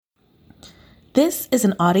This is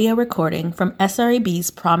an audio recording from SREB's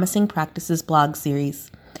Promising Practices blog series.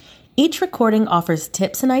 Each recording offers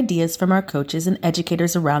tips and ideas from our coaches and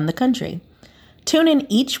educators around the country. Tune in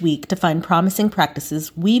each week to find promising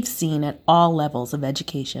practices we've seen at all levels of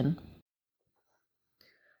education.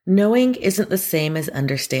 Knowing isn't the same as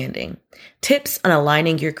understanding. Tips on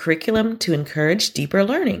aligning your curriculum to encourage deeper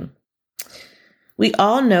learning. We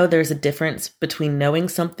all know there's a difference between knowing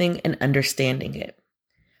something and understanding it.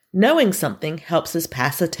 Knowing something helps us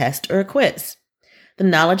pass a test or a quiz. The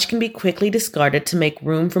knowledge can be quickly discarded to make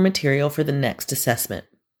room for material for the next assessment.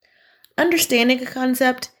 Understanding a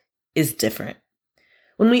concept is different.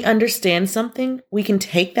 When we understand something, we can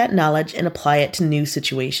take that knowledge and apply it to new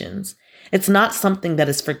situations. It's not something that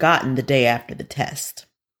is forgotten the day after the test.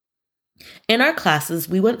 In our classes,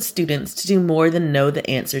 we want students to do more than know the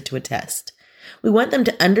answer to a test. We want them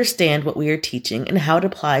to understand what we are teaching and how it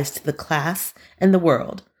applies to the class and the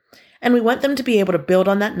world. And we want them to be able to build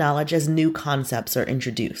on that knowledge as new concepts are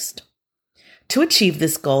introduced. To achieve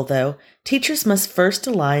this goal, though, teachers must first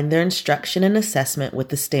align their instruction and assessment with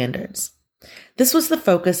the standards. This was the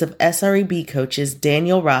focus of SREB coaches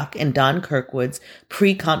Daniel Rock and Don Kirkwood's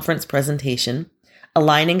pre-conference presentation,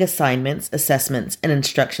 Aligning Assignments, Assessments, and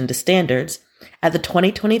Instruction to Standards, at the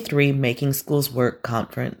 2023 Making Schools Work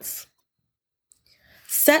Conference.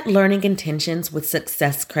 Set learning intentions with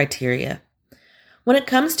success criteria. When it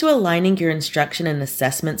comes to aligning your instruction and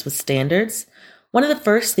assessments with standards, one of the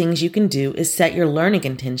first things you can do is set your learning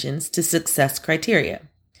intentions to success criteria.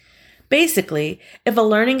 Basically, if a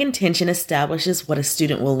learning intention establishes what a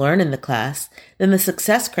student will learn in the class, then the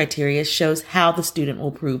success criteria shows how the student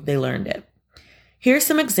will prove they learned it. Here are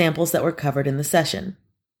some examples that were covered in the session.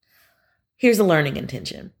 Here's a learning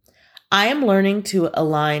intention. I am learning to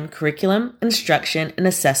align curriculum, instruction, and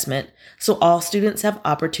assessment so all students have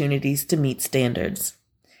opportunities to meet standards.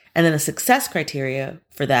 And then a success criteria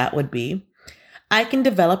for that would be, I can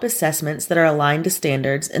develop assessments that are aligned to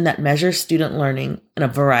standards and that measure student learning in a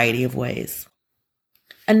variety of ways.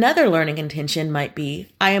 Another learning intention might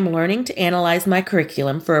be, I am learning to analyze my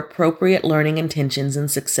curriculum for appropriate learning intentions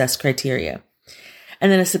and success criteria.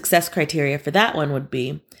 And then a success criteria for that one would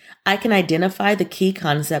be, I can identify the key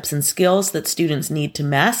concepts and skills that students need to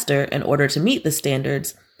master in order to meet the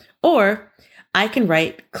standards, or I can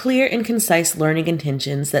write clear and concise learning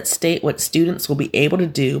intentions that state what students will be able to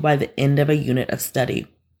do by the end of a unit of study.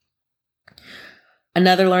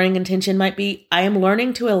 Another learning intention might be, I am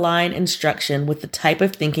learning to align instruction with the type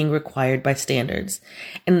of thinking required by standards.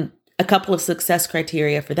 And a couple of success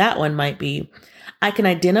criteria for that one might be, I can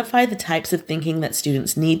identify the types of thinking that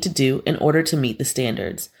students need to do in order to meet the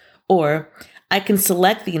standards. Or, I can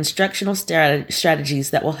select the instructional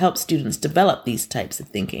strategies that will help students develop these types of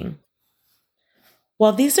thinking.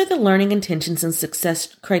 While these are the learning intentions and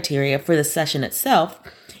success criteria for the session itself,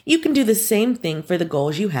 you can do the same thing for the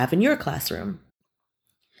goals you have in your classroom.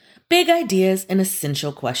 Big ideas and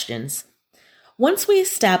essential questions. Once we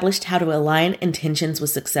established how to align intentions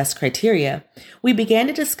with success criteria, we began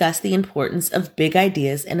to discuss the importance of big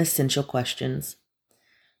ideas and essential questions.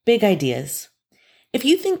 Big ideas. If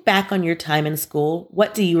you think back on your time in school,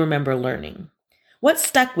 what do you remember learning? What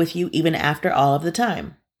stuck with you even after all of the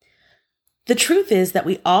time? The truth is that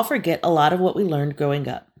we all forget a lot of what we learned growing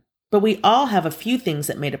up, but we all have a few things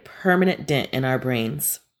that made a permanent dent in our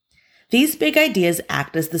brains. These big ideas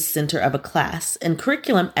act as the center of a class, and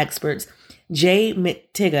curriculum experts Jay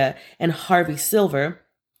Mittiga and Harvey Silver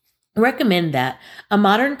recommend that a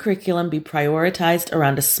modern curriculum be prioritized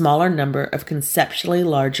around a smaller number of conceptually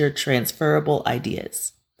larger transferable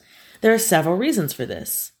ideas. There are several reasons for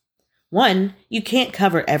this. 1, you can't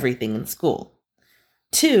cover everything in school.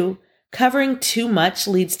 2, covering too much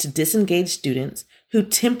leads to disengaged students who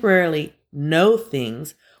temporarily know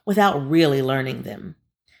things without really learning them.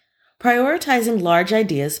 Prioritizing large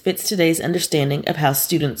ideas fits today's understanding of how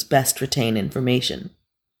students best retain information.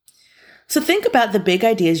 So think about the big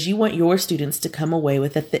ideas you want your students to come away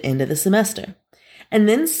with at the end of the semester, and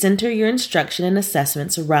then center your instruction and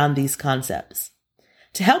assessments around these concepts.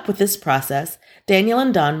 To help with this process, Daniel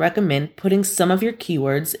and Don recommend putting some of your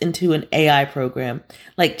keywords into an AI program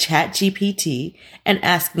like ChatGPT and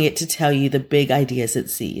asking it to tell you the big ideas it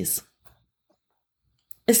sees.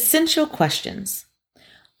 Essential questions.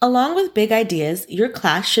 Along with big ideas, your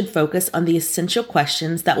class should focus on the essential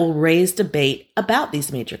questions that will raise debate about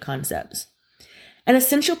these major concepts. An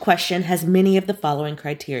essential question has many of the following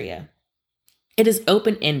criteria. It is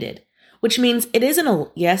open-ended, which means it isn't a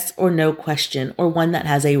yes or no question or one that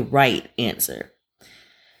has a right answer.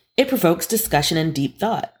 It provokes discussion and deep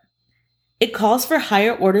thought. It calls for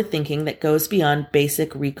higher order thinking that goes beyond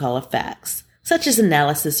basic recall of facts, such as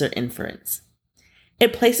analysis or inference.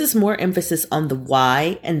 It places more emphasis on the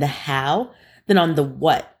why and the how than on the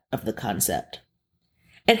what of the concept.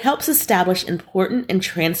 It helps establish important and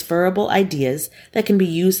transferable ideas that can be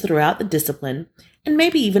used throughout the discipline and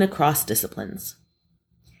maybe even across disciplines.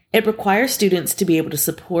 It requires students to be able to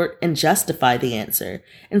support and justify the answer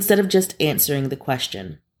instead of just answering the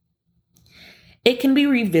question. It can be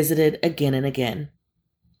revisited again and again.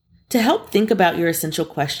 To help think about your essential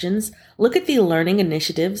questions, look at the learning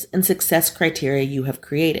initiatives and success criteria you have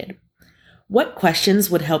created. What questions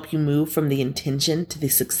would help you move from the intention to the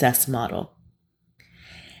success model?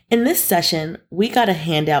 In this session, we got a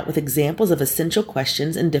handout with examples of essential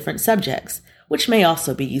questions in different subjects, which may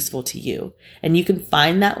also be useful to you, and you can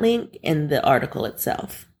find that link in the article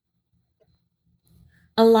itself.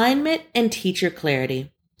 Alignment and teacher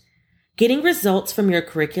clarity. Getting results from your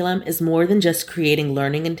curriculum is more than just creating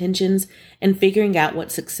learning intentions and figuring out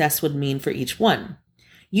what success would mean for each one.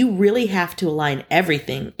 You really have to align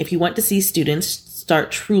everything if you want to see students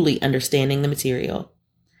start truly understanding the material.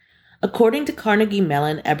 According to Carnegie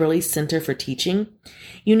Mellon Eberly Center for Teaching,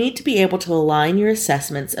 you need to be able to align your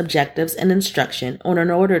assessments, objectives, and instruction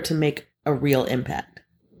in order to make a real impact.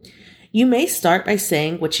 You may start by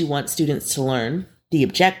saying what you want students to learn, the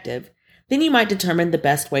objective. Then you might determine the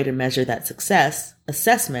best way to measure that success,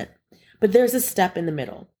 assessment, but there's a step in the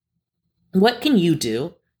middle. What can you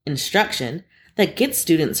do, instruction, that gets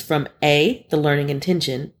students from A, the learning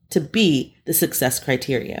intention, to B, the success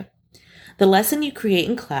criteria? The lesson you create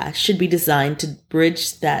in class should be designed to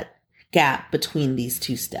bridge that gap between these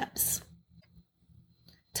two steps.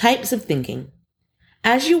 Types of thinking.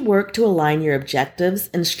 As you work to align your objectives,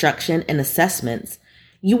 instruction, and assessments,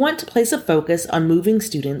 you want to place a focus on moving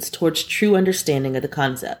students towards true understanding of the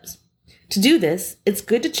concepts. To do this, it's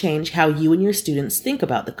good to change how you and your students think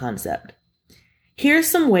about the concept. Here are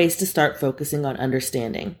some ways to start focusing on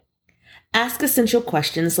understanding. Ask essential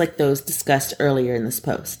questions like those discussed earlier in this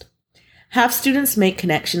post. Have students make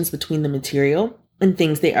connections between the material and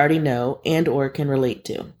things they already know and or can relate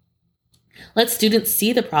to. Let students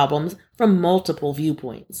see the problems from multiple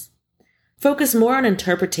viewpoints. Focus more on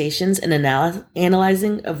interpretations and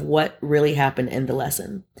analyzing of what really happened in the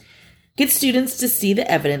lesson. Get students to see the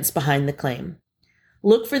evidence behind the claim.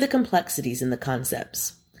 Look for the complexities in the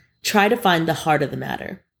concepts. Try to find the heart of the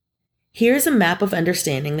matter. Here's a map of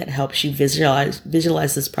understanding that helps you visualize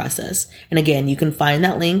this process. And again, you can find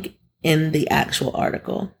that link in the actual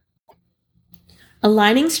article.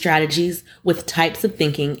 Aligning strategies with types of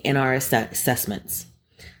thinking in our assessments.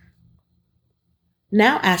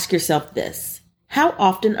 Now ask yourself this: how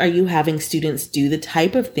often are you having students do the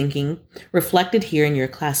type of thinking reflected here in your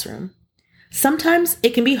classroom? Sometimes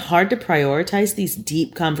it can be hard to prioritize these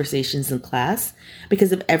deep conversations in class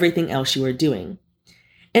because of everything else you are doing.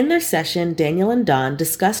 In their session, Daniel and Don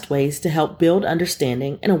discussed ways to help build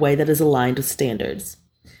understanding in a way that is aligned with standards.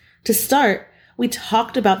 To start, we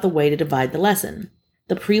talked about the way to divide the lesson: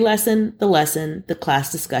 the pre-lesson, the lesson, the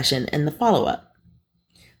class discussion, and the follow-up.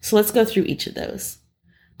 So let's go through each of those.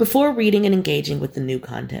 Before reading and engaging with the new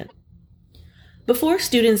content. Before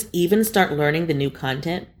students even start learning the new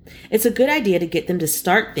content, it's a good idea to get them to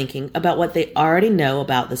start thinking about what they already know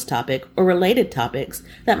about this topic or related topics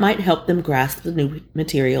that might help them grasp the new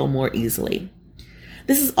material more easily.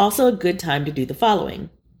 This is also a good time to do the following.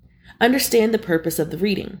 Understand the purpose of the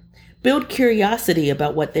reading. Build curiosity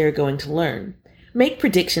about what they are going to learn. Make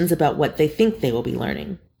predictions about what they think they will be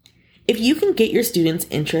learning. If you can get your students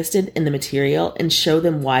interested in the material and show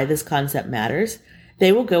them why this concept matters,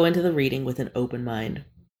 they will go into the reading with an open mind.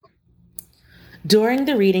 During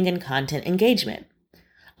the reading and content engagement.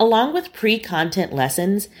 Along with pre-content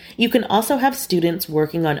lessons, you can also have students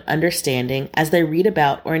working on understanding as they read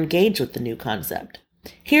about or engage with the new concept.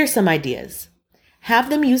 Here are some ideas. Have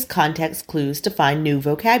them use context clues to find new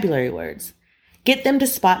vocabulary words. Get them to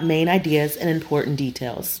spot main ideas and important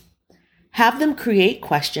details. Have them create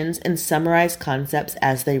questions and summarize concepts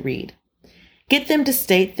as they read. Get them to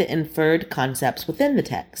state the inferred concepts within the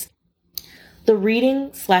text. The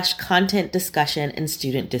reading/content discussion and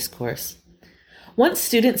student discourse. Once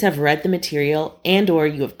students have read the material and/or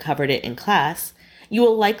you have covered it in class, you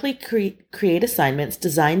will likely create assignments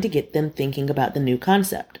designed to get them thinking about the new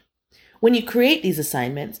concept. When you create these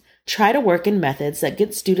assignments, try to work in methods that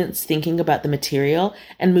get students thinking about the material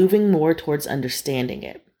and moving more towards understanding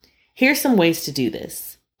it. Here are some ways to do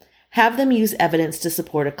this. Have them use evidence to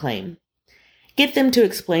support a claim. Get them to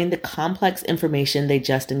explain the complex information they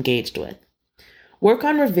just engaged with. Work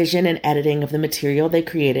on revision and editing of the material they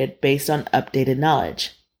created based on updated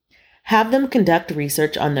knowledge. Have them conduct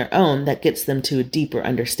research on their own that gets them to a deeper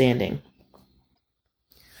understanding.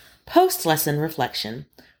 Post-lesson reflection.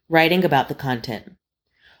 Writing about the content.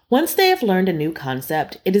 Once they have learned a new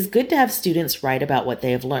concept, it is good to have students write about what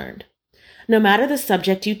they have learned. No matter the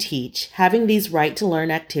subject you teach, having these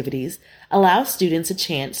write-to-learn activities allows students a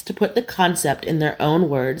chance to put the concept in their own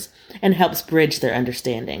words and helps bridge their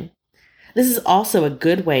understanding. This is also a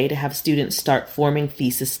good way to have students start forming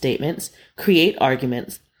thesis statements, create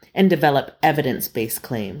arguments, and develop evidence-based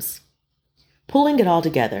claims. Pulling it all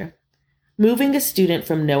together. Moving a student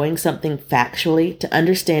from knowing something factually to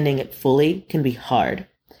understanding it fully can be hard.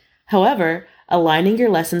 However, aligning your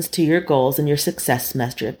lessons to your goals and your success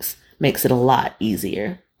metrics makes it a lot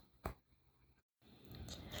easier.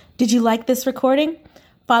 Did you like this recording?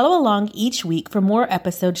 Follow along each week for more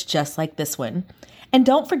episodes just like this one. And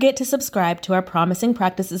don't forget to subscribe to our Promising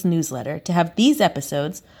Practices newsletter to have these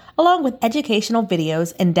episodes, along with educational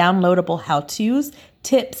videos and downloadable how-tos,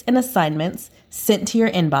 tips, and assignments sent to your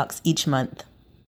inbox each month.